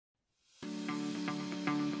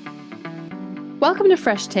Welcome to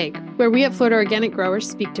Fresh Take, where we at Florida Organic Growers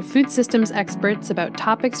speak to food systems experts about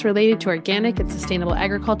topics related to organic and sustainable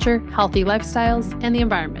agriculture, healthy lifestyles, and the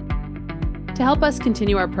environment. To help us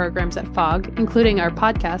continue our programs at FOG, including our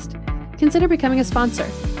podcast, consider becoming a sponsor.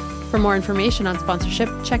 For more information on sponsorship,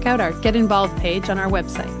 check out our Get Involved page on our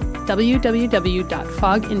website,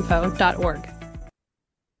 www.foginfo.org.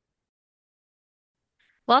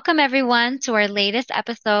 Welcome, everyone, to our latest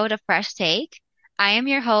episode of Fresh Take. I am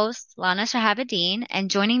your host, Lana Shahabuddin,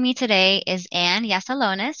 and joining me today is Anne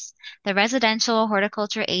Yasalonis, the Residential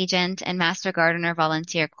Horticulture Agent and Master Gardener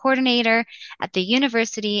Volunteer Coordinator at the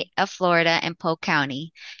University of Florida in Polk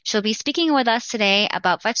County. She'll be speaking with us today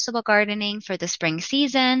about vegetable gardening for the spring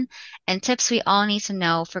season and tips we all need to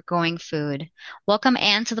know for growing food. Welcome,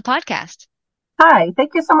 Anne, to the podcast. Hi,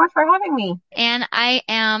 thank you so much for having me. And I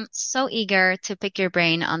am so eager to pick your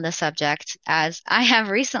brain on the subject, as I have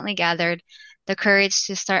recently gathered the courage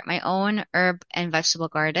to start my own herb and vegetable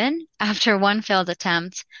garden after one failed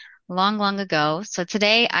attempt long, long ago. So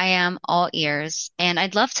today I am all ears, and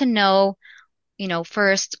I'd love to know,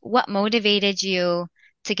 first, what motivated you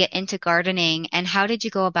to get into gardening and how did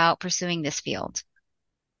you go about pursuing this field?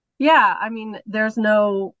 Yeah, there's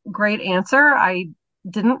no great answer. I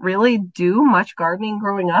didn't really do much gardening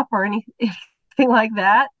growing up or anything like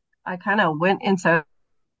that. I kind of went into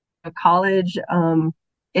college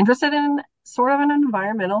interested in sort of an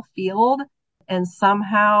environmental field and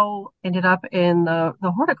somehow ended up in the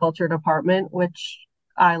horticulture department, which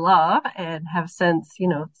I love and have since,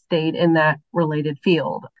 stayed in that related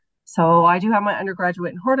field. So I do have my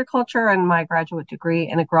undergraduate in horticulture and my graduate degree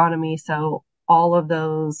in agronomy. So all of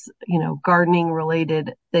those, gardening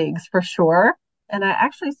related things for sure. And I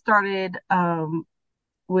actually started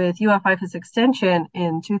with UF-IFAS Extension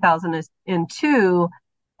in 2002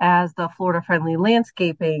 as the Florida Friendly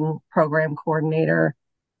Landscaping Program Coordinator,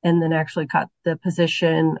 and then actually got the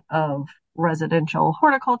position of Residential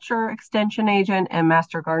Horticulture Extension Agent and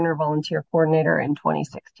Master Gardener Volunteer Coordinator in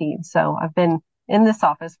 2016. So I've been in this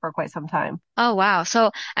office for quite some time. Oh, wow. So,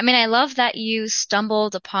 I love that you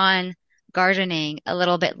stumbled upon gardening a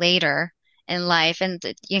little bit later in life and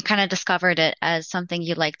you kind of discovered it as something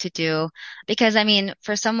you like to do. Because,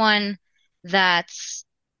 for someone that's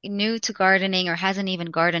new to gardening or hasn't even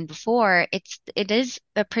gardened before, it is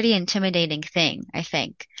a pretty intimidating thing, I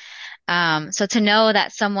think. So to know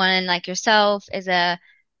that someone like yourself is a,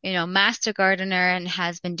 master gardener and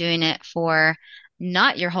has been doing it for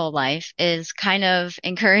not your whole life is kind of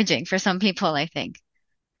encouraging for some people, I think.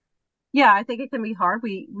 Yeah, I think it can be hard.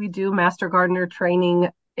 We do Master Gardener training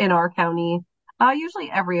in our county, usually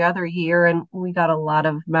every other year, and we got a lot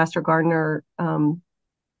of Master Gardener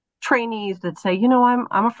trainees that say,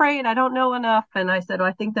 I'm afraid I don't know enough. And I said, well,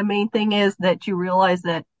 I think the main thing is that you realize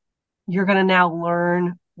that you're going to now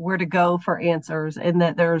learn where to go for answers and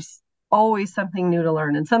that there's always something new to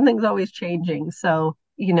learn and something's always changing. So,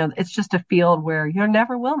 it's just a field where you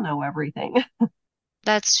never will know everything.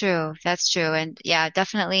 That's true. That's true. And yeah,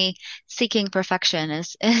 definitely seeking perfection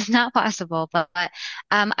is not possible. But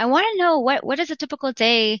I want to know what does a typical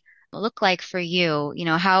day look like for you?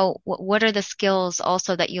 What are the skills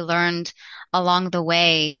also that you learned along the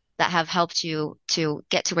way that have helped you to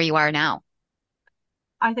get to where you are now?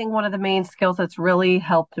 I think one of the main skills that's really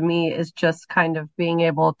helped me is just kind of being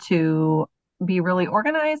able to be really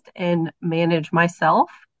organized and manage myself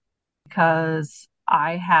because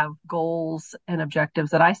I have goals and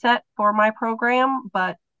objectives that I set for my program,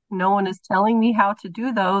 but no one is telling me how to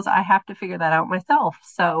do those. I have to figure that out myself.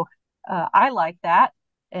 So I like that.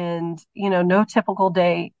 And, no typical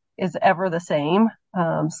day is ever the same.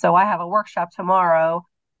 So I have a workshop tomorrow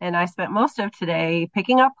and I spent most of today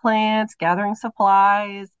picking up plants, gathering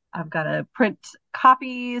supplies. I've got to print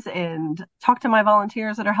copies and talk to my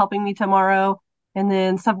volunteers that are helping me tomorrow. And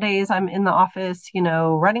then some days I'm in the office,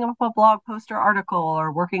 writing up a blog post or article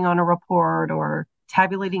or working on a report or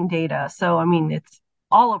tabulating data. So, it's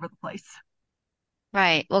all over the place.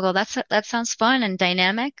 Right. Well, that sounds fun and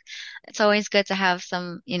dynamic. It's always good to have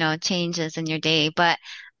some, changes in your day. But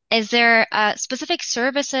is there specific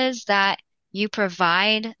services that you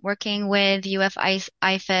provide working with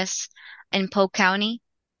UF-IFAS in Polk County?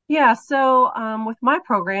 Yeah. So, with my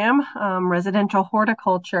program, residential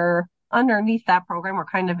horticulture, underneath that program, or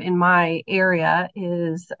kind of in my area,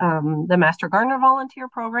 is the Master Gardener Volunteer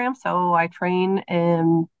Program. So I train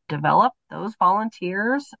and develop those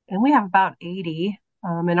volunteers, and we have about 80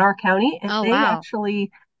 in our county. And Oh, they wow.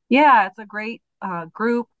 actually, yeah, it's a great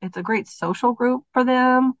group. It's a great social group for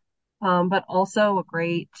them, but also a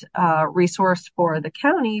great resource for the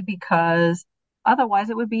county because otherwise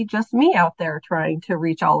it would be just me out there trying to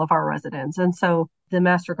reach all of our residents. And so the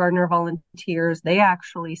Master Gardener volunteers, they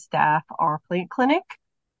actually staff our plant clinic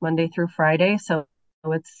Monday through Friday. So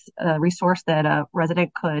it's a resource that a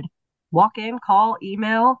resident could walk in, call,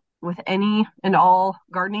 email with any and all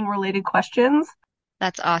gardening related questions.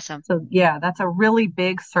 That's awesome. So yeah, that's a really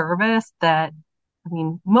big service that, I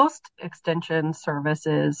mean, most extension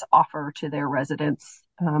services offer to their residents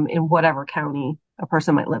in whatever county a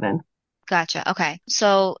person might live in. Gotcha. Okay.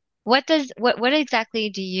 So what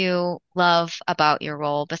exactly do you love about your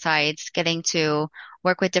role besides getting to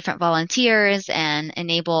work with different volunteers and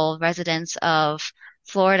enable residents of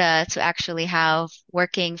Florida to actually have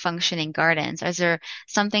working, functioning gardens? Is there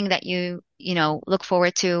something that you look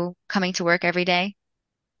forward to coming to work every day?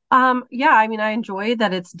 Yeah, I mean, I enjoy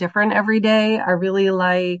that it's different every day. I really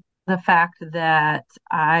like the fact that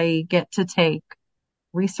I get to take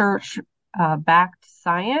research backed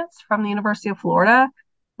science from the University of Florida.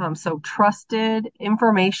 So trusted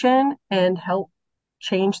information and help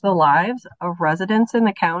change the lives of residents in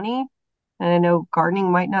the county. And I know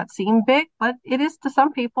gardening might not seem big, but it is to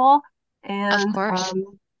some people. Of And, course.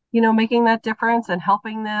 making that difference and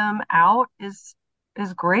helping them out is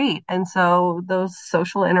great. And so those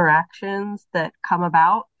social interactions that come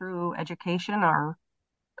about through education are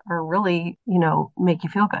really, make you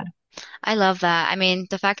feel good. I love that. I mean,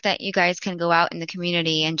 the fact that you guys can go out in the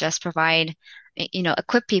community and just provide,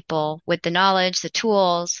 equip people with the knowledge, the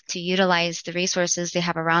tools to utilize the resources they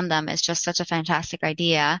have around them is just such a fantastic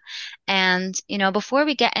idea. And, before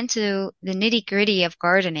we get into the nitty-gritty of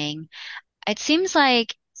gardening, it seems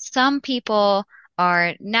like some people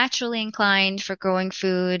are naturally inclined for growing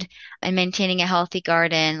food and maintaining a healthy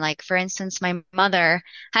garden. Like, for instance, my mother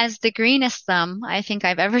has the greenest thumb I think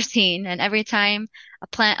I've ever seen. And every time a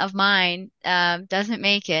plant of mine doesn't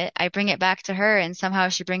make it, I bring it back to her and somehow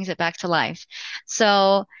she brings it back to life.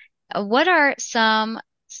 So, what are some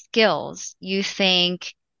skills you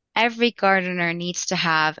think every gardener needs to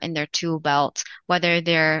have in their tool belt, whether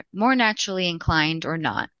they're more naturally inclined or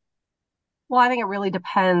not? Well, I think it really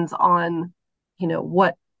depends on,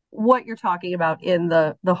 what you're talking about in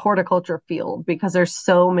the horticulture field, because there's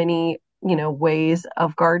so many, ways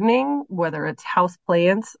of gardening, whether it's house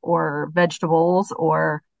plants or vegetables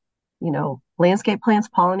or, landscape plants,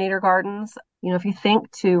 pollinator gardens. If you think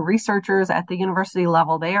to researchers at the university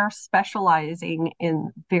level, they are specializing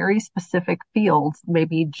in very specific fields,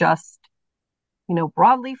 maybe just,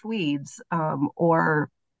 broadleaf weeds, or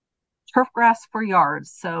turf grass for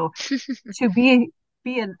yards. So to be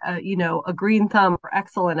a green thumb or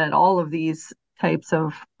excellent at all of these types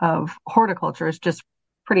of horticulture is just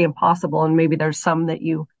pretty impossible. And maybe there's some that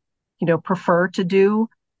you prefer to do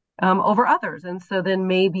over others. And so then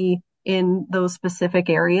maybe in those specific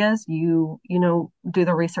areas, do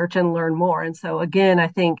the research and learn more. And so again, I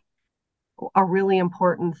think a really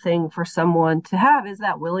important thing for someone to have is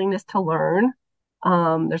that willingness to learn.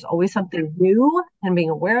 There's always something new, and being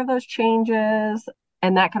aware of those changes,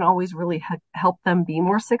 and that can always really help them be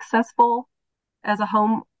more successful as a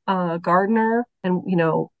home gardener. And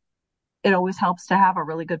it always helps to have a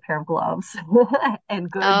really good pair of gloves and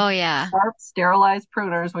good, Oh yeah. sharp, sterilized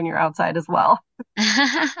pruners when you're outside as well.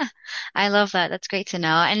 I love that. That's great to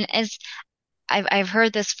know. And as I've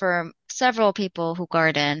heard this from several people who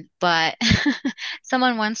garden, but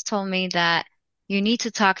someone once told me that you need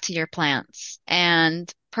to talk to your plants.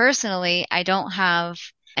 And personally, I don't have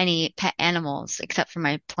any pet animals except for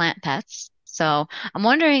my plant pets. So I'm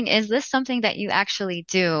wondering, is this something that you actually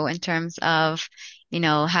do in terms of,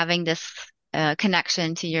 having this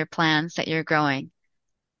connection to your plants that you're growing,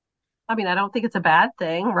 I mean, I don't think it's a bad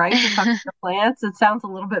thing, right? To talk to your plants. It sounds a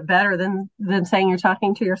little bit better than saying you're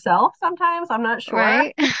talking to yourself sometimes. I'm not sure.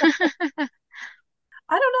 right? I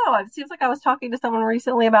don't know. It seems like I was talking to someone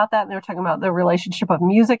recently about that, and they were talking about the relationship of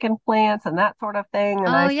music and plants and that sort of thing. And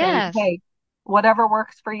Oh, I say, yes. hey, whatever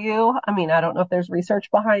works for you. I mean, I don't know if there's research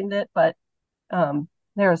behind it, but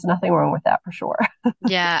there is nothing wrong with that for sure.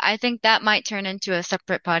 Yeah, I think that might turn into a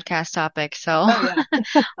separate podcast topic. So Oh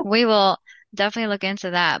yeah. we will definitely look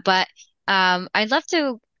into that. But I'd love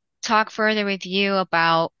to talk further with you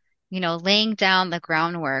about, laying down the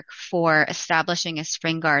groundwork for establishing a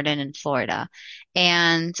spring garden in Florida.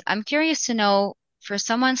 And I'm curious to know, for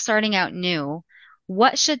someone starting out new,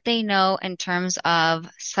 what should they know in terms of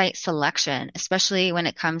site selection, especially when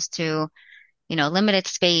it comes to limited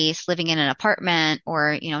space, living in an apartment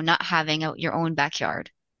or, not having your own backyard.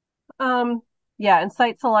 Um, yeah, and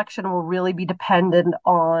site selection will really be dependent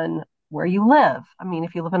on where you live. I mean,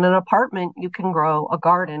 if you live in an apartment, you can grow a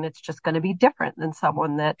garden. It's just going to be different than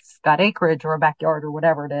someone that's got acreage or a backyard or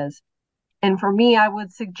whatever it is. And for me, I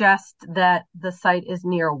would suggest that the site is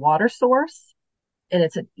near a water source and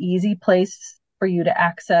it's an easy place for you to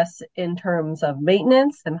access in terms of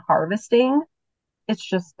maintenance and harvesting. It's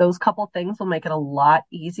just those couple things will make it a lot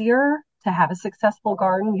easier to have a successful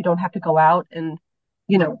garden. You don't have to go out and,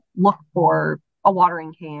 look for a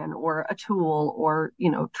watering can or a tool or,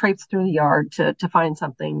 traipse through the yard to find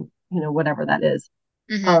something, whatever that is.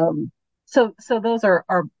 Hmm. So those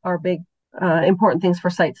are big, important things for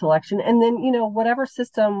site selection. And then, whatever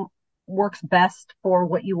system works best for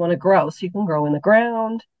what you want to grow. So you can grow in the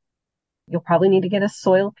ground. You'll probably need to get a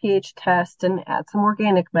soil pH test and add some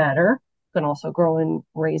organic matter. You can also grow in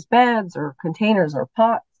raised beds or containers or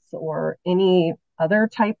pots or any other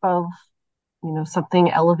type of,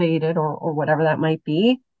 something elevated or whatever that might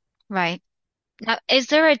be. Right. Now, is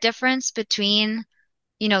there a difference between,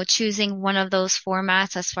 choosing one of those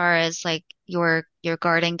formats as far as like your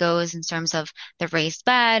garden goes in terms of the raised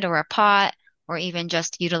bed or a pot or even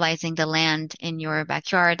just utilizing the land in your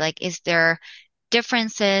backyard? Like, is there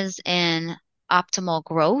differences in optimal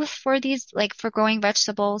growth for these, like for growing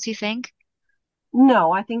vegetables, you think?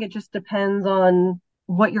 No, I think it just depends on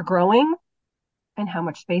what you're growing and how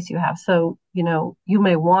much space you have. So, you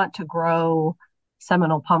may want to grow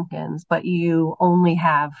Seminole pumpkins, but you only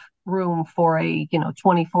have room for a,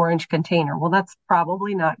 24-inch container. Well, that's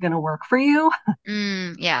probably not going to work for you.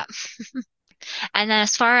 Yeah. And then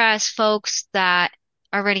as far as folks that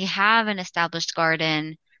already have an established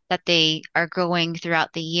garden that they are growing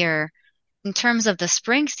throughout the year, in terms of the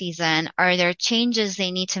spring season, are there changes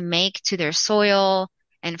they need to make to their soil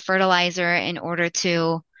and fertilizer in order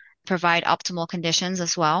to provide optimal conditions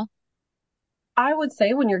as well? I would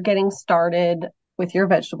say when you're getting started with your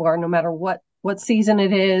vegetable garden, no matter what season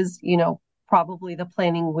it is, probably the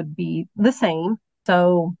planning would be the same.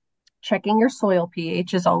 So checking your soil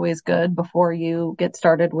pH is always good before you get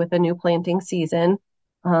started with a new planting season.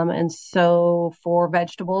 And so for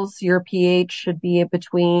vegetables, your pH should be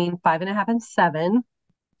between 5.5 and 7.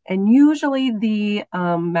 And usually the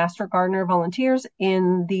master gardener volunteers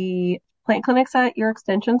in the plant clinics at your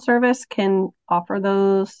extension service can offer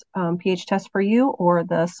those pH tests for you, or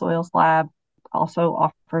the soils lab also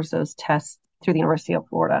offers those tests through the University of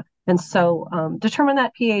Florida. And so determine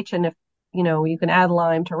that pH, and if you can add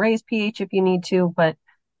lime to raise pH if you need to, but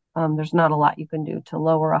there's not a lot you can do to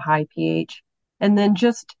lower a high pH. And then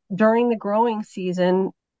just during the growing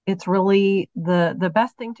season, it's really the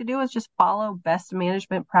best thing to do is just follow best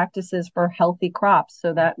management practices for healthy crops.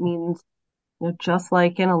 So that means, just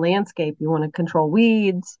like in a landscape, you want to control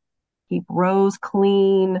weeds, keep rows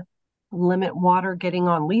clean, limit water getting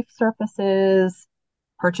on leaf surfaces,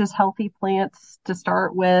 purchase healthy plants to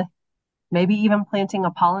start with, maybe even planting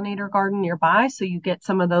a pollinator garden nearby so you get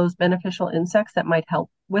some of those beneficial insects that might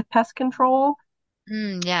help with pest control.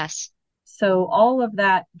 Yes. So all of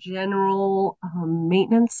that general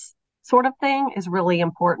maintenance sort of thing is really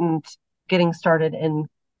important getting started in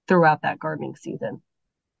throughout that gardening season.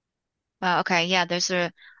 Well, okay. Yeah, there's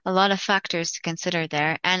a lot of factors to consider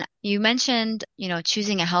there. And you mentioned,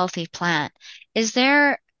 choosing a healthy plant. Is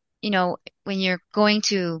there, you know, when you're going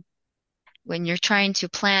to when you're trying to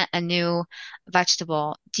plant a new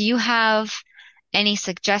vegetable, do you have any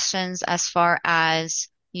suggestions as far as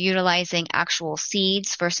utilizing actual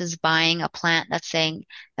seeds versus buying a plant that's,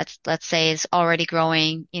 let's say, is already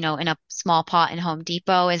growing, in a small pot in Home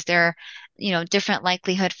Depot? Is there, different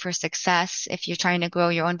likelihood for success if you're trying to grow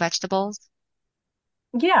your own vegetables?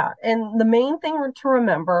 Yeah, and the main thing to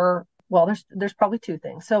remember, well, there's probably two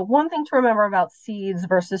things. So one thing to remember about seeds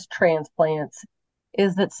versus transplants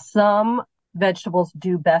is that some vegetables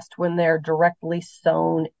do best when they're directly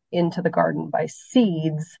sown into the garden by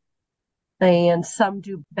seeds, and some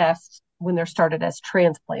do best when they're started as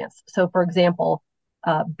transplants. So, for example,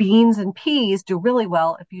 beans and peas do really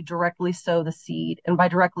well if you directly sow the seed. And by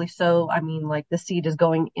directly sow, I mean like the seed is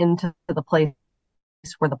going into the place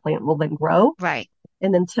where the plant will then grow. Right.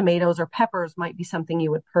 And then tomatoes or peppers might be something you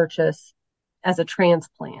would purchase as a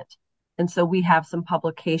transplant. And so we have some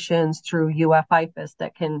publications through UF-IFAS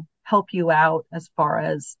that can help you out as far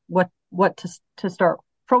as what to start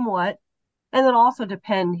from what. And then also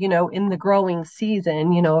depend, in the growing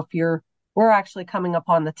season, if we're actually coming up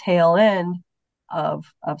on the tail end of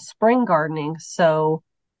spring gardening. So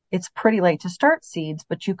it's pretty late to start seeds,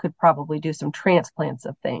 but you could probably do some transplants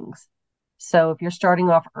of things. So if you're starting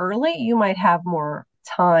off early, you might have more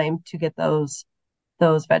time to get those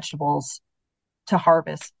vegetables to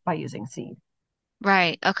harvest by using seed.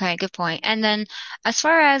 Right. Okay. Good point. And then as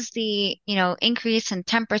far as the, increase in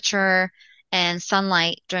temperature and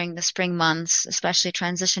sunlight during the spring months, especially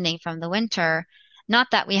transitioning from the winter, Not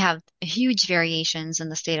that we have huge variations in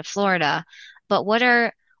the state of Florida, but what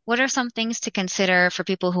are some things to consider for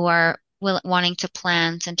people who are wanting to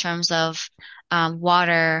plant in terms of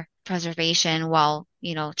water preservation while,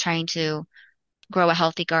 trying to grow a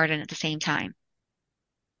healthy garden at the same time?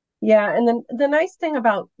 Yeah, and then the nice thing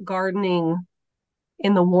about gardening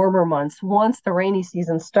in the warmer months, once the rainy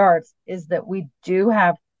season starts, is that we do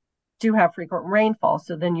have frequent rainfall.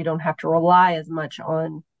 So then you don't have to rely as much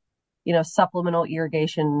on, supplemental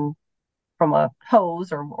irrigation from a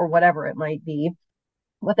hose or whatever it might be.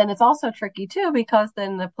 But then it's also tricky too, because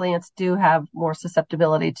then the plants do have more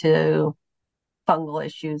susceptibility to fungal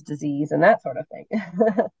issues, disease, and that sort of thing.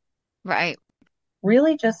 Right.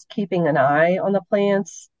 Really just keeping an eye on the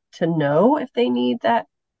plants to know if they need that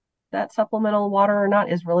supplemental water or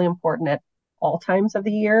not is really important at all times of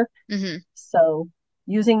the year. Hmm. So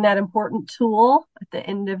using that important tool at the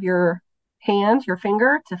end of your hand, your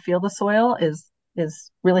finger, to feel the soil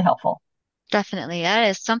is really helpful. Definitely. That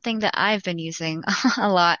is something that I've been using a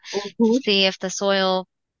lot to Hmm. see if the soil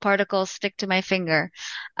particles stick to my finger.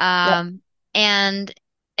 Yep. Um, and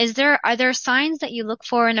are there signs that you look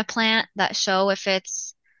for in a plant that show if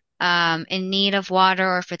it's in need of water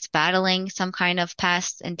or if it's battling some kind of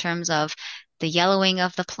pest in terms of the yellowing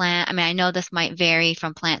of the plant? I mean, I know this might vary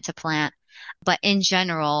from plant to plant, but in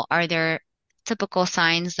general, are there typical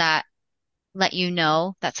signs that let you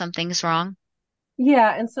know that something's wrong?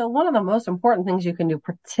 Yeah, and so one of the most important things you can do,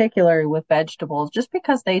 particularly with vegetables, just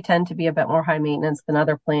because they tend to be a bit more high maintenance than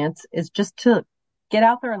other plants, is just to get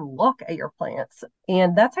out there and look at your plants.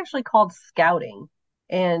 And that's actually called scouting.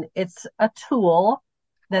 And it's a tool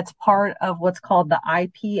that's part of what's called the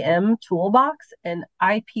IPM toolbox. And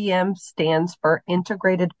IPM stands for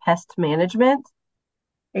Integrated Pest Management.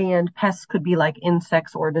 And pests could be like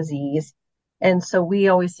insects or disease. And so we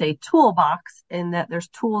always say toolbox, in that there's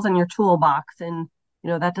tools in your toolbox. And,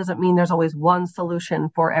 that doesn't mean there's always one solution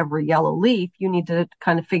for every yellow leaf. You need to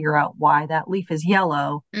kind of figure out why that leaf is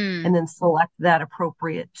yellow Mm, and then select that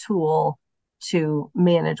appropriate tool to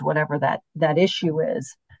manage whatever that issue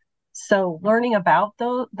is. So learning about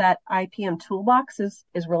that IPM toolbox is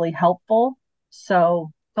really helpful. So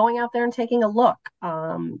going out there and taking a look,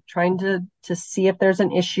 trying to see if there's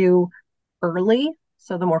an issue early.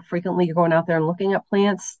 So the more frequently you're going out there and looking at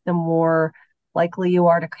plants, the more likely you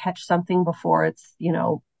are to catch something before it's,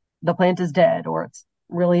 the plant is dead or it's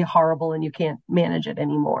really horrible and you can't manage it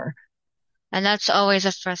anymore. and that's always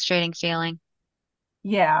a frustrating feeling.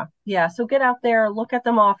 Yeah, yeah. So get out there, look at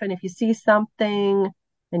them often. If you see something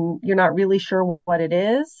and you're not really sure what it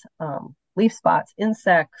is, leaf spots,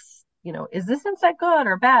 insects, is this insect good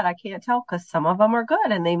or bad? I can't tell because some of them are good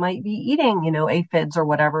and they might be eating, aphids or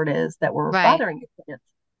whatever it is that were Right. bothering your plants.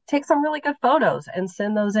 Take some really good photos and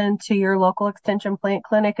send those in to your local extension plant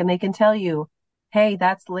clinic and they can tell you, hey,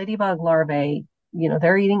 that's ladybug larvae.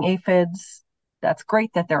 They're eating aphids. That's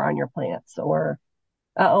great that they're on your plants. Or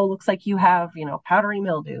oh, looks like you have, powdery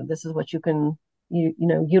mildew. This is what you can,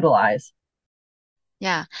 utilize.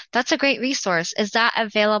 Yeah. That's a great resource. Is that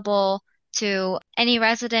available to any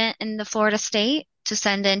resident in the Florida state to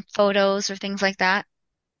send in photos or things like that?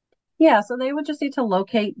 Yeah, so they would just need to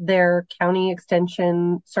locate their county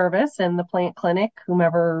extension service and the plant clinic,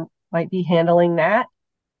 whomever might be handling that.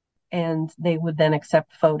 And they would then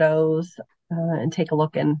accept photos and take a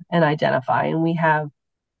look and identify. And we have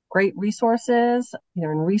great resources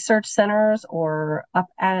either in research centers or up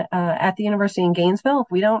at the university in Gainesville. If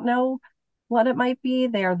we don't know what it might be,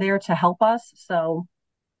 they are there to help us. So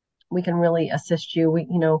we can really assist you.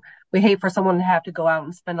 We hate for someone to have to go out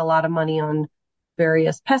and spend a lot of money on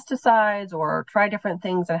various pesticides or try different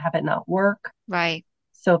things and have it not work. Right.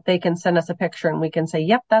 So if they can send us a picture and we can say,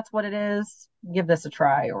 yep, that's what it is, give this a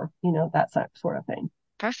try, or, that sort of thing.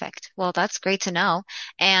 Perfect. Well, that's great to know.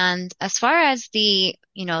 And as far as the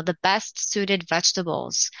best suited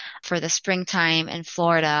vegetables for the springtime in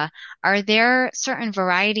Florida, are there certain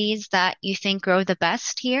varieties that you think grow the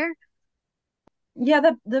best here? Yeah,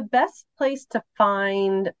 the best place to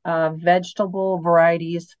find vegetable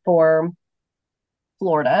varieties for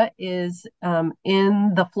Florida is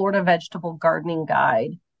in the Florida Vegetable Gardening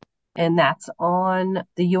Guide. And that's on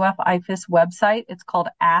the UF IFAS website. It's called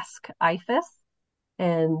Ask IFAS.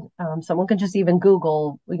 And someone can just even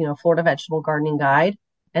Google, Florida Vegetable Gardening Guide.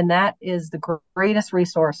 And that is the greatest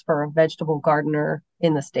resource for a vegetable gardener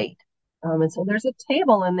in the state. And so there's a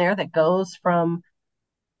table in there that goes from,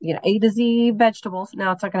 A to Z vegetables.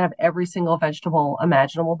 Now it's not going to have every single vegetable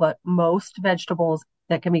imaginable, but most vegetables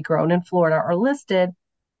that can be grown in Florida are listed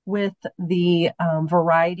with the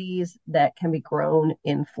varieties that can be grown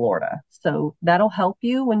in Florida. So that'll help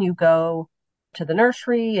you when you go to the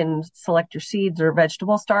nursery and select your seeds or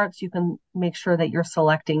vegetable starts, you can make sure that you're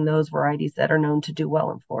selecting those varieties that are known to do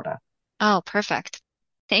well in Florida. Oh, perfect.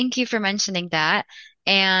 Thank you for mentioning that.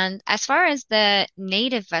 And as far as the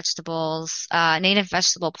native vegetables, native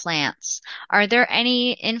vegetable plants, are there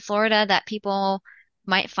any in Florida that people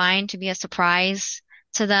might find to be a surprise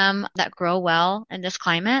to them that grow well in this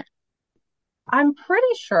climate? I'm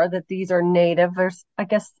pretty sure that these are native. There's, I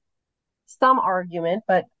guess, some argument,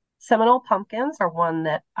 but Seminole pumpkins are one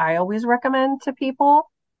that I always recommend to people.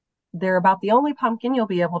 They're about the only pumpkin you'll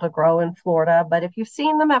be able to grow in Florida, but if you've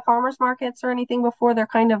seen them at farmers markets or anything before, they're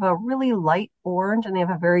kind of a really light orange and they have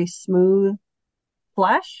a very smooth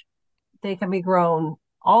flesh. They can be grown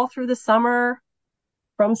all through the summer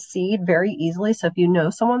from seed very easily. So if you know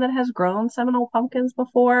someone that has grown Seminole pumpkins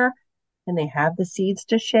before and they have the seeds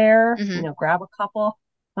to share, Hmm. grab a couple.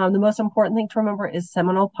 The most important thing to remember is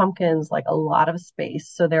Seminole pumpkins like a lot of space.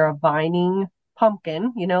 So they're a vining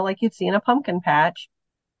pumpkin, like you'd see in a pumpkin patch.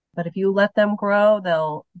 But if you let them grow,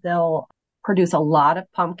 they'll produce a lot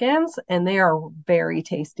of pumpkins and they are very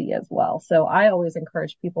tasty as well. So I always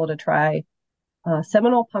encourage people to try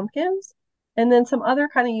Seminole pumpkins. And then some other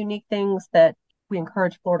kind of unique things that we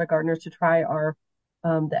encourage Florida gardeners to try are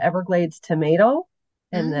the Everglades tomato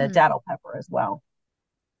and the Mm, datil pepper as well.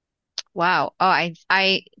 wow. Oh,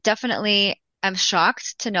 I definitely am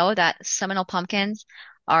shocked to know that Seminole pumpkins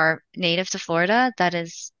are native to Florida. That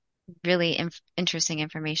is really interesting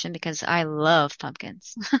information because I love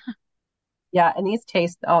pumpkins. Yeah, and they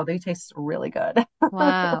taste really good.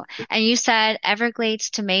 Wow. And you said Everglades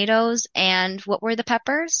tomatoes and what were the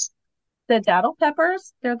peppers? The datil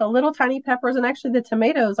peppers, they're the little tiny peppers, and actually the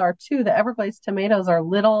tomatoes are too. The Everglades tomatoes are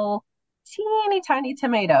little, teeny tiny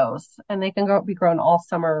tomatoes, and they can be grown all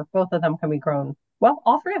summer. Both of them can be grown. Well,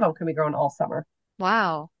 all three of them can be grown all summer.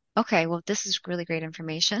 Wow. Okay, well, this is really great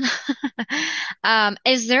information.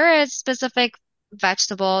 Is there a specific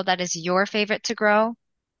vegetable that is your favorite to grow?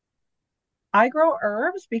 I grow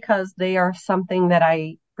herbs because they are something that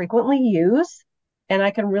I frequently use, and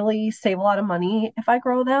I can really save a lot of money if I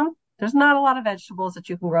grow them. There's not a lot of vegetables that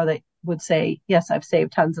you can grow that would say, yes, I've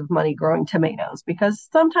saved tons of money growing tomatoes because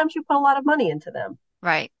sometimes you put a lot of money into them.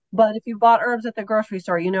 Right. But if you bought herbs at the grocery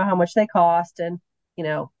store, you know how much they cost and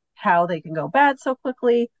how they can go bad so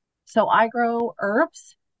quickly. So I grow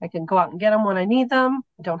herbs. I can go out and get them when I need them.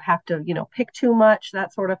 I don't have to, pick too much,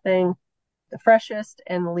 that sort of thing. The freshest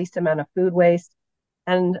and the least amount of food waste.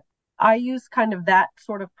 And I use kind of that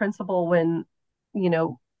sort of principle when, you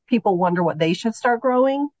know, people wonder what they should start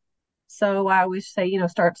growing. So I always say,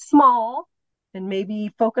 start small and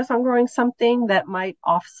maybe focus on growing something that might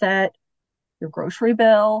offset your grocery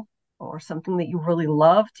bill or something that you really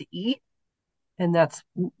love to eat. And that's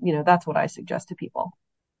what I suggest to people.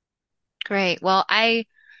 Great. Well, I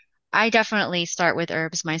definitely start with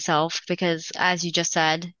herbs myself because as you just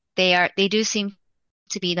said, they do seem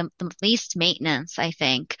to be the least maintenance, I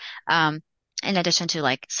think. In addition to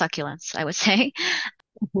like succulents, I would say.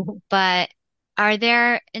 But are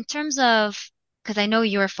there, in terms of, because I know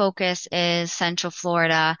your focus is Central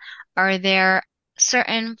Florida, are there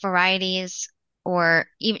certain varieties or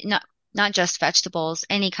even not just vegetables,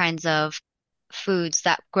 any kinds of foods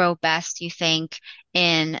that grow best, you think,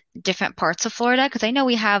 in different parts of Florida? Because I know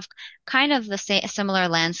we have kind of the same similar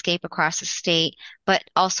landscape across the state, but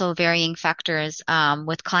also varying factors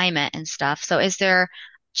with climate and stuff. So is there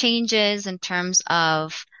changes in terms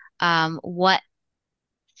of what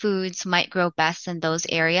foods might grow best in those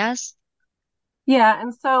areas? Yeah,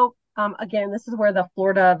 and so again, this is where the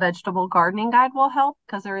Florida Vegetable Gardening Guide will help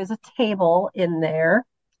because there is a table in there.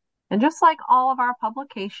 And just like all of our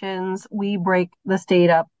publications, we break the state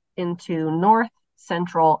up into North,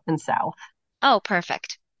 Central, and South. Oh,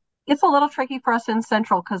 perfect. It's a little tricky for us in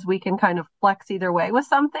Central because we can kind of flex either way with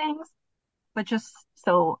some things, but just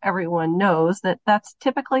so everyone knows that that's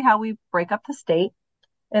typically how we break up the state.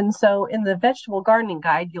 And so in the Vegetable Gardening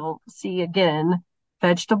Guide, you'll see again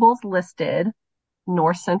vegetables listed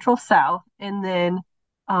North, Central, South, and then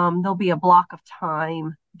there'll be a block of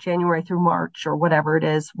time, January through March or whatever it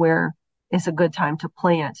is, where it's a good time to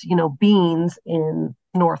plant, beans in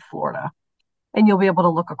North Florida. And you'll be able to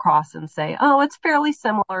look across and say, oh, it's fairly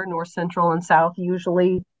similar, North, Central, and South.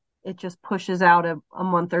 Usually it just pushes out a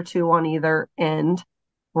month or two on either end,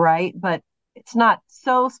 right? But it's not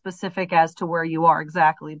so specific as to where you are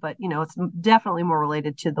exactly, but it's definitely more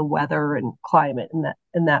related to the weather and climate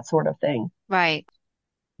and that sort of thing. Right.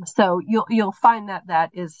 So you'll find that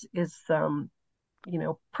is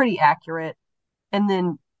pretty accurate. And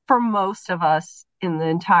then for most of us in the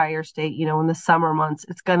entire state, in the summer months,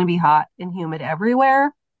 it's going to be hot and humid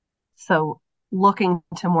everywhere. So looking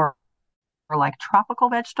to more like tropical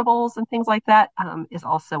vegetables and things like that, is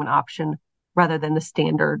also an option rather than the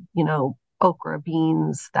standard, okra,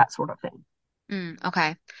 beans, that sort of thing.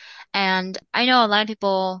 Okay. And I know a lot of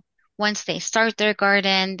people, once they start their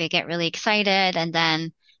garden, they get really excited, and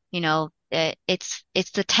then, it's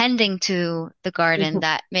the tending to the garden Mhm.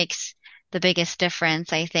 that makes the biggest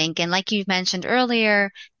difference, I think. And like you mentioned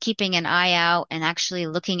earlier, keeping an eye out and actually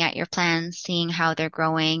looking at your plants, seeing how they're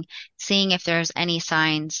growing, seeing if there's any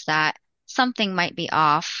signs that something might be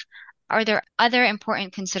off. Are there other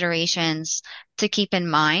important considerations to keep in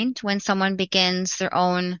mind when someone begins their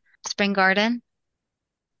own spring garden?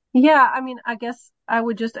 Yeah, I mean, I guess I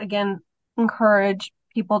would just again encourage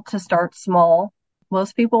people to start small.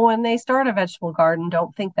 Most people, when they start a vegetable garden,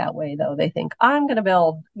 don't think that way, though. They think, I'm going to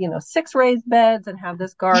build, 6 raised beds and have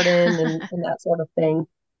this garden and that sort of thing.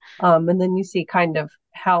 And then you see kind of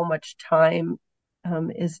how much time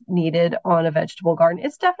is needed on a vegetable garden.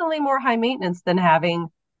 It's definitely more high maintenance than having,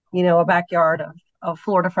 a backyard of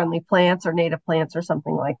Florida friendly plants or native plants or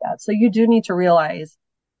something like that. So you do need to realize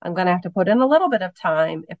I'm going to have to put in a little bit of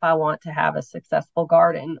time if I want to have a successful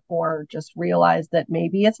garden, or just realize that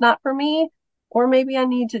maybe it's not for me, or maybe I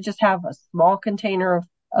need to just have a small container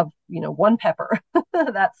of one pepper,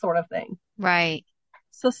 that sort of thing. Right.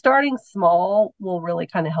 So starting small will really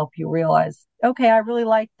kind of help you realize, okay, I really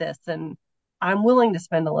like this and I'm willing to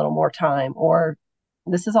spend a little more time, or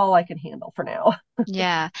this is all I can handle for now.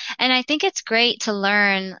 Yeah. And I think it's great to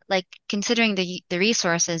learn, like considering the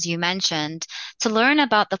resources you mentioned, to learn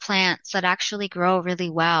about the plants that actually grow really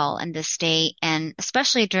well in the state, and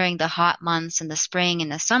especially during the hot months in the spring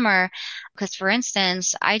and the summer. Because for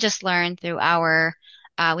instance, I just learned through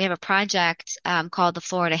we have a project called the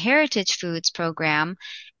Florida Heritage Foods Program,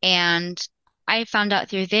 and I found out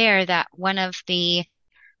through there that one of the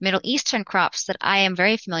Middle Eastern crops that I am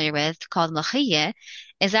very familiar with, called lochia,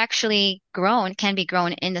 is actually can be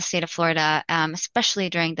grown in the state of Florida, especially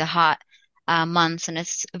during the hot months, and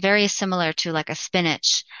it's very similar to like a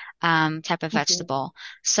spinach type of Mhm. vegetable.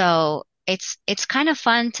 So it's kind of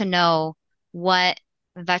fun to know what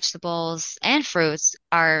vegetables and fruits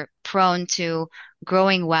are prone to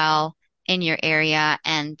growing well in your area,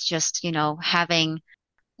 and just, having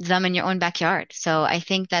them in your own backyard. So I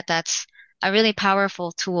think that that's a really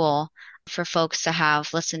powerful tool for folks to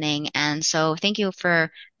have listening. And so thank you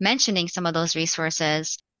for mentioning some of those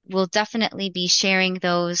resources. We'll definitely be sharing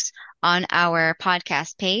those on our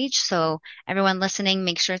podcast page. So everyone listening,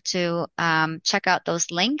 make sure to check out those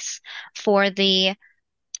links for the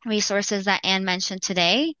resources that Anne mentioned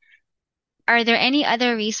today. Are there any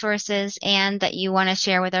other resources, Anne, that you want to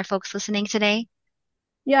share with our folks listening today?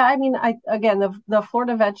 Yeah, I mean, again, the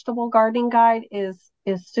Florida Vegetable Gardening Guide is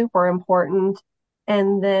super important.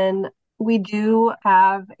 And then we do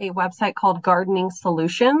have a website called Gardening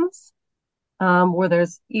Solutions, where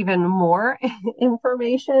there's even more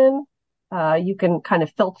information. You can kind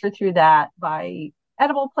of filter through that by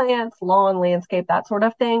edible plants, lawn, landscape, that sort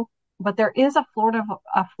of thing. But there is a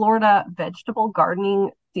Florida vegetable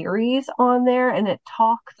gardening series on there, and it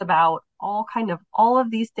talks about all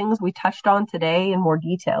of these things we touched on today in more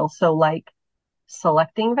detail. So like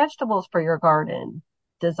selecting vegetables for your garden,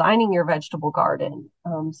 designing your vegetable garden,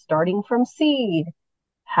 starting from seed,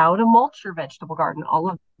 how to mulch your vegetable garden. All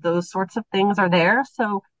of those sorts of things are there.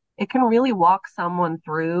 So it can really walk someone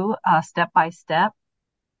through step by step.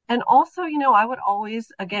 And also, I would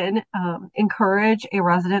always, again, encourage a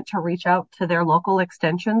resident to reach out to their local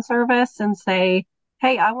extension service and say,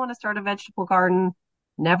 hey, I want to start a vegetable garden.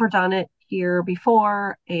 Never done it here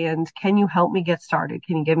before. And can you help me get started?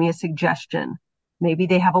 Can you give me a suggestion? Maybe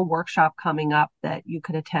they have a workshop coming up that you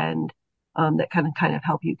could attend, that can kind of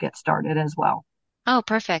help you get started as well. Oh,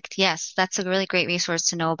 perfect. Yes, that's a really great resource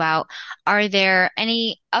to know about. Are there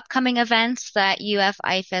any upcoming events that UF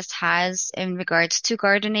has in regards to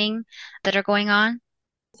gardening that are going on?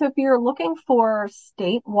 So if you're looking for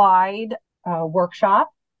statewide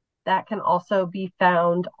workshop, that can also be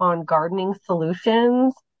found on Gardening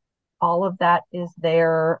Solutions. All of that is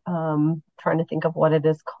there. Trying to think of what it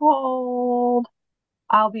is called.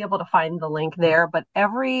 I'll be able to find the link there, but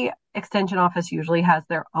every extension office usually has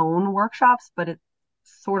their own workshops, but it's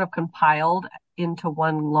sort of compiled into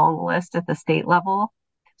one long list at the state level.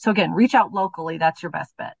 So again, reach out locally. That's your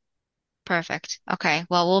best bet. Perfect. Okay.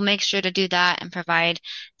 Well, we'll make sure to do that and provide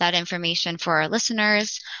that information for our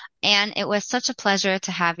listeners. And it was such a pleasure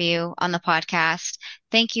to have you on the podcast.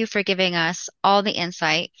 Thank you for giving us all the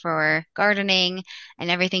insight for gardening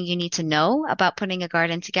and everything you need to know about putting a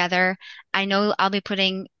garden together. I know I'll be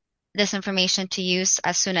putting this information to use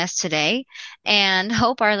as soon as today, and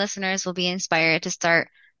hope our listeners will be inspired to start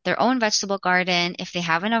their own vegetable garden if they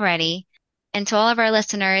haven't already. And to all of our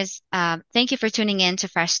listeners, thank you for tuning in to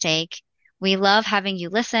Fresh Take. We love having you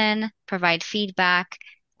listen, provide feedback,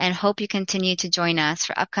 and hope you continue to join us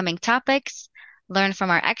for upcoming topics, learn from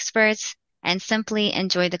our experts, and simply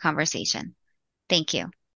enjoy the conversation. Thank you.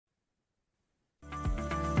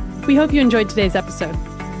 We hope you enjoyed today's episode.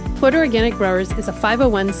 Floater Organic Growers is a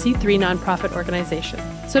 501c3 nonprofit organization.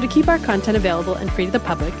 So to keep our content available and free to the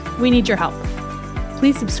public, we need your help.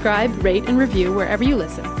 Please subscribe, rate, and review wherever you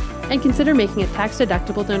listen, and consider making a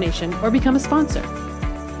tax-deductible donation or become a sponsor.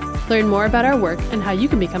 Learn more about our work and how you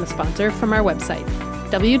can become a sponsor from our website,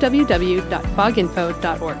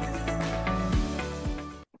 www.foginfo.org.